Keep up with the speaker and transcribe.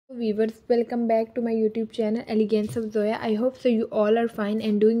Viewers, welcome back to my YouTube channel Elegance of Zoya. I hope so you all are fine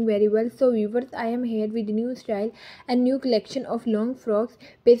and doing very well. So viewers, I am here with new style and new collection of long frocks.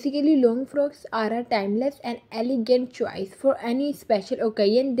 Basically, long frocks are a timeless and elegant choice for any special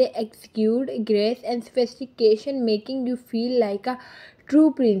occasion. They exude grace and sophistication, making you feel like a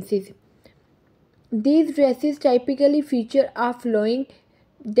true princess. These dresses typically feature a flowing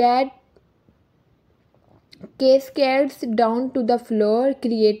that cascades down to the floor,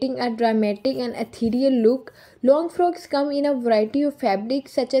 creating a dramatic and ethereal look. Long frocks come in a variety of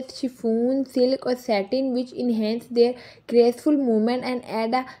fabrics such as chiffon, silk, or satin, which enhance their graceful movement and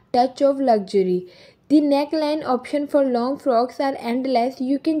add a touch of luxury. The neckline options for long frocks are endless.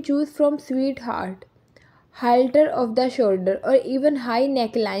 You can choose from sweetheart, halter of the shoulder, or even high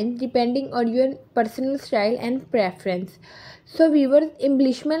necklines depending on your personal style and preference. So viewers,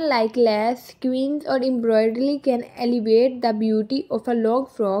 embellishment like lace, queens, or embroidery can elevate the beauty of a long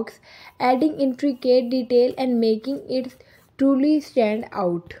frocks, adding intricate detail and making it truly stand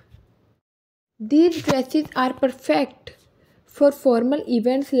out. These dresses are perfect for formal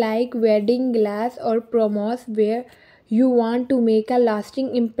events like wedding galas or promos where you want to make a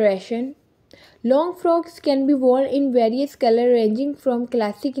lasting impression. Long frocks can be worn in various colors ranging from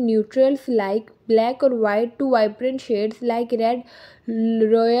classic neutrals like black or white to vibrant shades like red,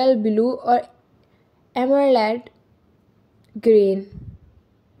 royal blue, or emerald green.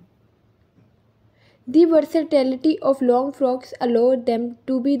 The versatility of long frocks allows them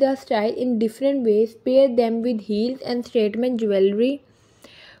to be the style in different ways. Pair them with heels and statement jewelry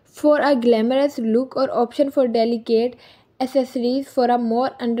for a glamorous look, or option for delicate accessories for a more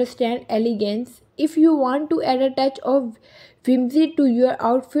understand elegance. If you want to add a touch of whimsy to your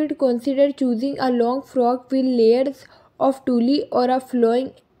outfit, consider choosing a long frock with layers of tulle or a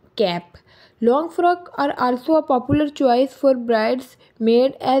flowing cap. Long frocks are also a popular choice for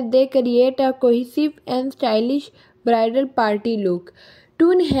bridesmaids as they create a cohesive and stylish bridal party look.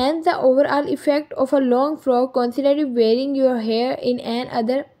 To enhance the overall effect of a long frock, consider wearing your hair in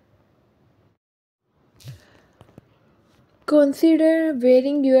another Consider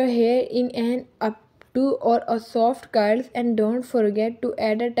wearing your hair in an updo or a soft curls, and don't forget to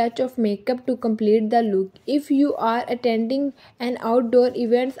add a touch of makeup to complete the look. If you are attending an outdoor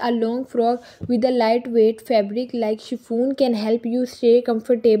event, a long frock with a lightweight fabric like chiffon can help you stay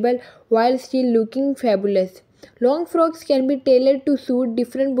comfortable while still looking fabulous. Long frocks can be tailored to suit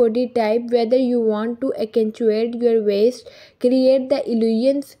different body type, whether you want to accentuate your waist, create the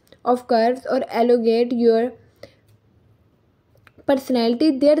illusions of curves, or elongate your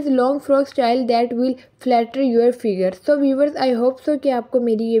personality. There's long frock style that will flatter your figure. So viewers, I hope so कि आपको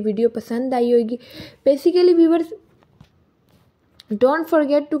मेरी ये video पसंद आई होगी. Basically viewers, don't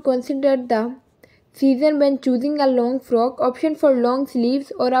forget to consider the season when choosing a long frock. Option for long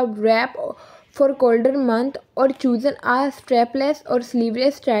sleeves or a wrap for colder month, or choosing a strapless or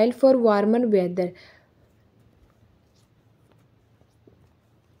sleeveless style for warmer weather.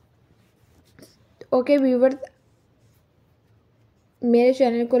 Okay viewers, मेरे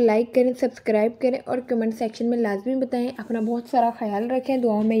channel को like करें, subscribe करें और comment section में लाजमी बताएं. अपना बहुत सारा ख्याल रखें,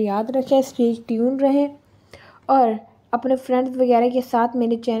 दुआओं में याद रखें, स्टे ट्यून रहें और अपने फ्रेंड्स वगैरह के साथ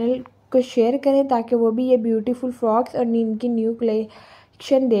मेरे चैनल को शेयर करें ताकि वो भी ये ब्यूटीफुल फ्रॉक्स और इनकी न्यू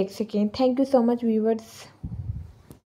कलेक्शन देख सकें. Thank you so much viewers.